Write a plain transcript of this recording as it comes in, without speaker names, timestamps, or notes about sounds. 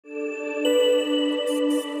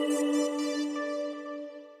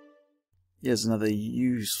Here's another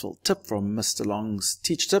useful tip from Mr. Long's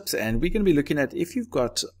Teach Tips, and we're going to be looking at if you've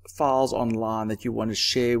got files online that you want to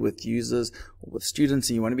share with users or with students,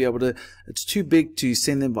 and you want to be able to, it's too big to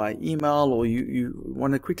send them by email, or you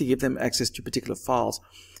want to quickly give them access to particular files,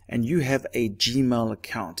 and you have a Gmail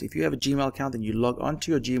account. If you have a Gmail account, then you log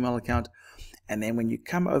onto your Gmail account, and then when you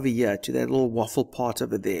come over here to that little waffle part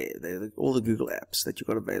over there, all the Google apps that you've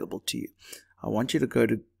got available to you, I want you to go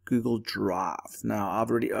to Google Drive. Now, I've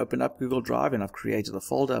already opened up Google Drive and I've created a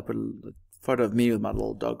folder. I put a photo of me with my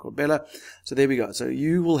little dog called Bella. So there we go. So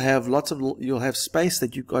you will have you'll have space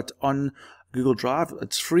that you've got on Google Drive.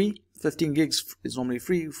 It's free. 15 gigs is normally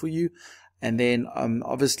free for you. And then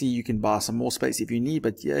obviously you can buy some more space if you need,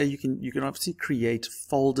 but yeah, you can obviously create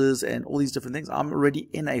folders and all these different things. I'm already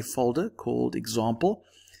in a folder called example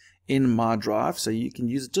in my drive, so you can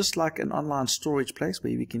use it just like an online storage place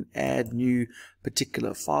where we can add new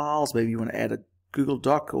particular files. Maybe you want to add a Google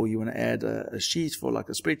Doc, or you want to add a sheet for like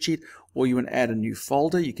a spreadsheet, or you want to add a new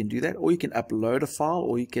folder. You can do that, or you can upload a file,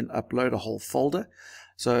 or you can upload a whole folder.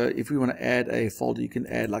 So if we want to add a folder, you can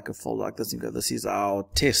add like a folder like this and go, this is our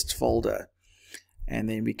test folder, and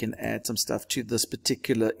then we can add some stuff to this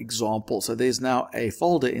particular example. So there's now a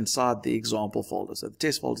folder inside the example folder. So the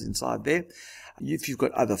test folder is inside there. If you've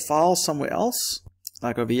got other files somewhere else,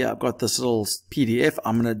 like over here, I've got this little PDF.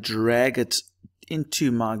 I'm going to drag it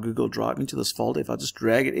into my Google Drive, into this folder. If I just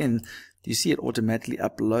drag it in, you see it automatically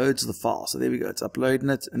uploads the file. So there we go. It's uploading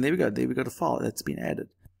it, and there we go. There we got a file that's been added.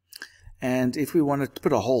 And if we want to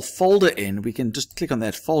put a whole folder in, we can just click on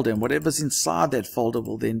that folder, and whatever's inside that folder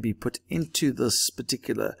will then be put into this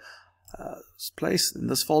particular place in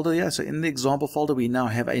this folder. Yeah, so in the example folder, we now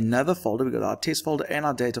have another folder. We've got our test folder and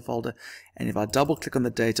our data folder, and if I double click on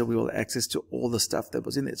the data, we will have access to all the stuff that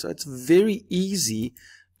was in there. So it's very easy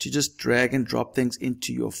to just drag and drop things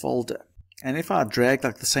into your folder. And if I drag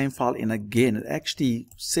like the same file in again, it actually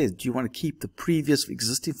says, do you want to keep the previous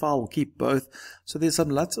existing file or keep both? So there's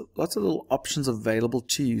lots of little options available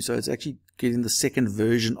to you. So it's actually getting the second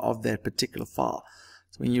version of that particular file.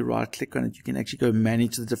 So when you right click on it, you can actually go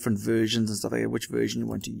manage the different versions and stuff like that, which version you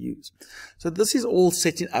want to use. So this is all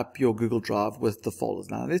setting up your Google Drive with the folders.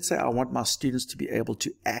 Now let's say I want my students to be able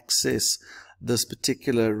to access this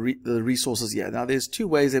particular resources here. Now there's two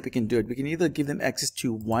ways that we can do it. We can either give them access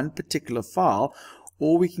to one particular file,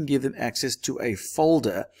 or we can give them access to a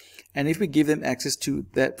folder. And if we give them access to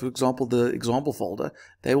that, for example, the example folder,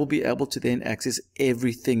 they will be able to then access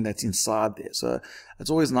everything that's inside there. So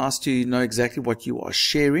it's always nice to know exactly what you are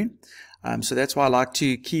sharing. So that's why I like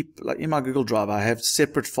to keep, like in my Google Drive, I have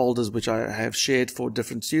separate folders which I have shared for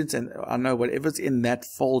different students, and I know whatever's in that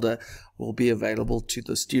folder will be available to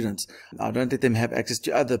the students. I don't let them have access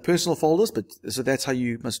to other personal folders, but so that's how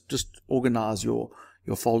you must just organize your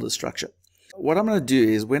folder structure. What I'm going to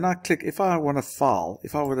do is when I click, if I want a file,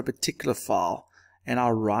 if I want a particular file, and I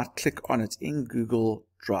right click on it in Google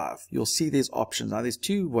Drive, you'll see there's options. Now there's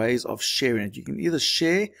two ways of sharing it. You can either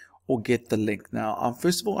share or get the link. Now,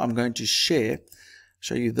 first of all, I'm going to show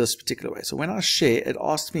you this particular way. So when I share, it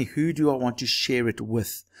asks me who do I want to share it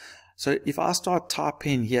with. So if I start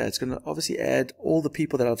typing here, it's going to obviously add all the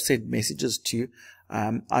people that I've sent messages to.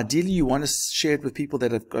 Ideally, you want to share it with people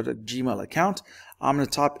that have got a Gmail account. I'm going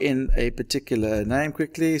to type in a particular name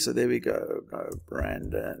quickly. So there we go,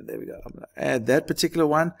 Brandon. There we go. I'm going to add that particular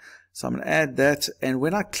one. So I'm going to add that. And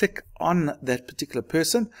when I click on that particular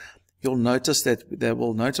person, you'll notice that they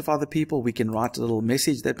will notify the people. We can write a little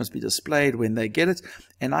message that must be displayed when they get it.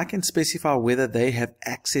 And I can specify whether they have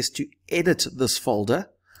access to edit this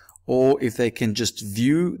folder, or if they can just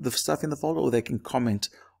view the stuff in the folder, or they can comment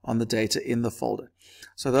on the data in the folder.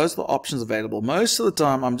 So those are the options available. Most of the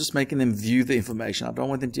time, I'm just making them view the information. I don't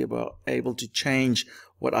want them to be able to change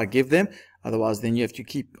what I give them. Otherwise, then you have to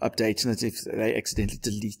keep updating it if they accidentally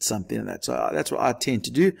delete something and that. So that's what I tend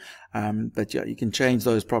to do. But yeah, you can change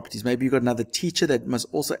those properties. Maybe you've got another teacher that must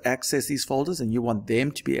also access these folders, and you want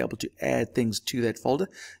them to be able to add things to that folder.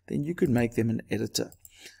 Then you could make them an editor.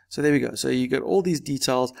 So there we go. So you got all these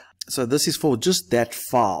details. So this is for just that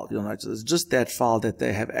file. You'll notice it's just that file that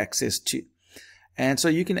they have access to. And so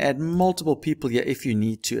you can add multiple people here if you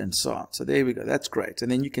need to, and so on. So there we go. That's great.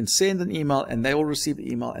 And then you can send an email, and they will receive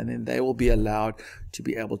the email, and then they will be allowed to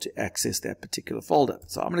be able to access that particular folder.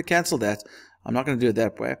 So I'm going to cancel that. I'm not going to do it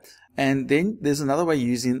that way. And then there's another way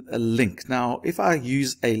using a link. Now, if I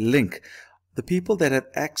use a link, the people that have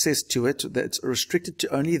access to it, that's restricted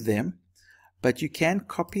to only them. But you can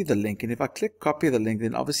copy the link, and if I click copy the link,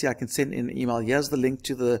 then obviously I can send in an email. Here's the link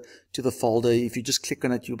to the folder. If you just click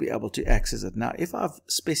on it, you'll be able to access it. Now, if I've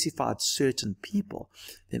specified certain people,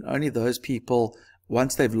 then only those people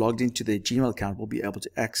once they've logged into their Gmail account, will be able to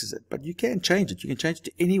access it. But you can change it. You can change it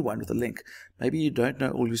to anyone with a link. Maybe you don't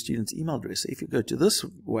know all your students' email address. So if you go to this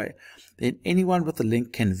way, then anyone with a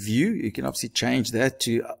link can view. You can obviously change that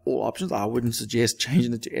to all options. I wouldn't suggest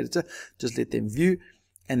changing it to editor. Just let them view.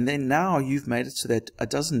 And then now you've made it so that it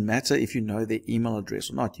doesn't matter if you know their email address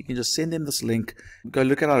or not. You can just send them this link. Go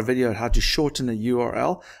look at our video on how to shorten a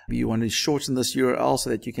URL. You want to shorten this URL so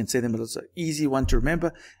that you can send them it's an easy one to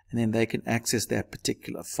remember, and then they can access that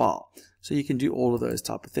particular file. So you can do all of those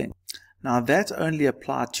type of things. Now that only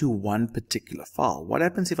applies to one particular file. What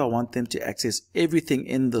happens if I want them to access everything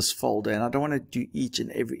in this folder, and I don't want to do each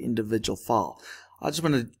and every individual file? I just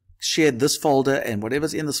want to share this folder, and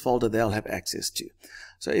whatever's in this folder they'll have access to.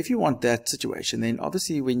 So if you want that situation, then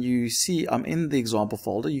obviously when you see I'm in the example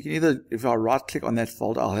folder, you can either, if I right click on that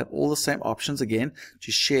folder, I'll have all the same options again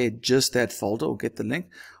to share just that folder or get the link.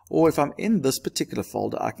 Or if I'm in this particular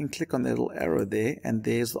folder, I can click on that little arrow there, and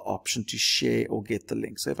there's the option to share or get the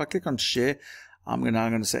link. So if I click on share, I'm going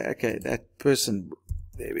to say, okay, that person,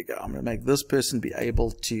 there we go. I'm going to make this person be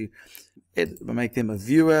able to make them a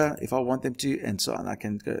viewer if I want them to, and so on. I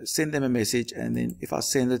can go send them a message, and then if I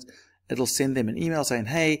send it, it'll send them an email saying,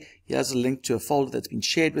 hey, here's a link to a folder that's been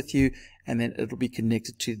shared with you, and then it'll be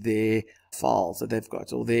connected to their files that they've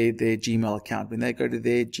got, or their Gmail account. When they go to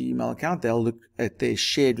their Gmail account, they'll look at their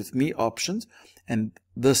shared with me options, and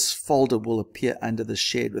this folder will appear under the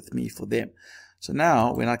shared with me for them. So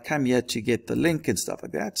now when I come here to get the link and stuff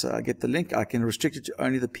like that, so I get the link, I can restrict it to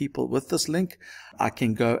only the people with this link. I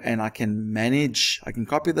can go and I can manage, I can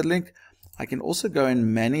copy the link. I can also go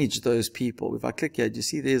and manage those people. If I click here, do you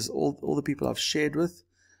see there's all the people I've shared with?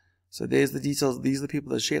 So there's the details. These are the people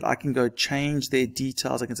that are shared. I can go change their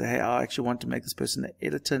details. I can say, hey, I actually want to make this person an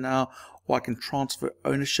editor now, or I can transfer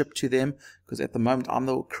ownership to them, because at the moment I'm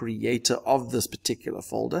the creator of this particular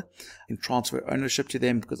folder. I can transfer ownership to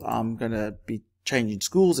them because I'm going to be changing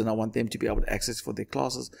schools and I want them to be able to access for their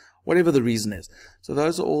classes, whatever the reason is. So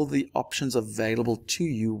those are all the options available to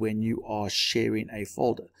you when you are sharing a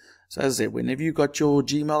folder. So as I said, whenever you've got your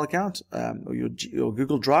Gmail account or your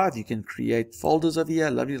Google Drive, you can create folders over here,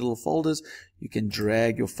 lovely little folders. You can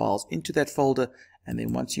drag your files into that folder, and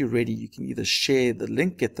then once you're ready, you can either share the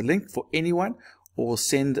link, get the link for anyone, or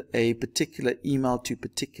send a particular email to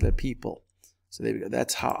particular people. So there we go.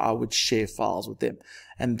 That's how I would share files with them.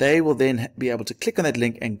 And they will then be able to click on that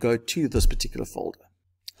link and go to this particular folder.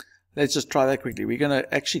 Let's just try that quickly. We're going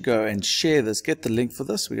to actually go and share this, get the link for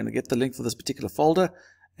this. We're going to get the link for this particular folder.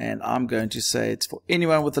 And I'm going to say it's for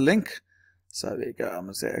anyone with a link. So there you go. I'm going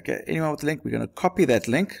to say, okay, anyone with a link. We're going to copy that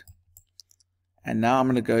link. And now I'm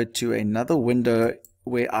going to go to another window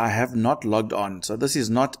where I have not logged on. So this is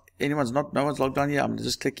not, no one's logged on here. I'm going to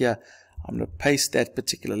just click here. I'm going to paste that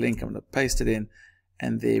particular link. I'm going to paste it in.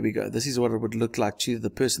 And there we go. This is what it would look like to the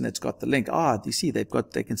person that's got the link. You see, they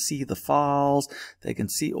can see the files, they can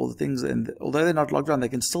see all the things, and although they're not logged on, they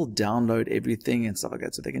can still download everything and stuff like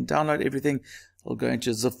that. So they can download everything. They'll go into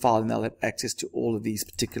a zip file and they'll have access to all of these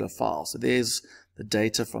particular files. So there's the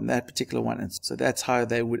data from that particular one, and so that's how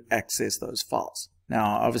they would access those files. Now,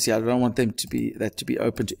 obviously, I don't want them to be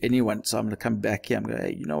open to anyone. So I'm going to come back here. I'm going to,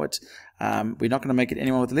 hey, you know what? We're not going to make it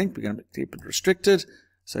anyone with a link. We're going to keep it restricted.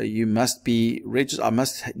 So you must be registered. I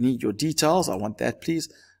must need your details. I want that, please.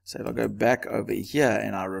 So if I go back over here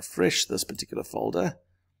and I refresh this particular folder,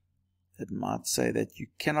 it might say that you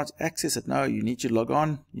cannot access it. No, you need to log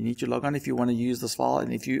on. You need to log on if you want to use this file.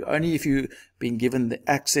 And if you've been given the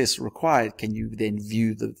access required, can you then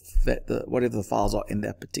view whatever the files are in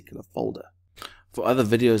that particular folder. For other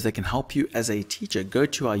videos that can help you as a teacher, go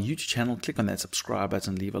to our YouTube channel, click on that subscribe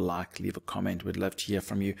button, leave a like, leave a comment. We'd love to hear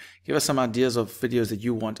from you. Give us some ideas of videos that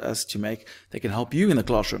you want us to make that can help you in the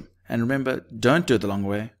classroom. And remember, don't do it the long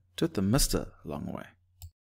way, do it the Mr. Long way.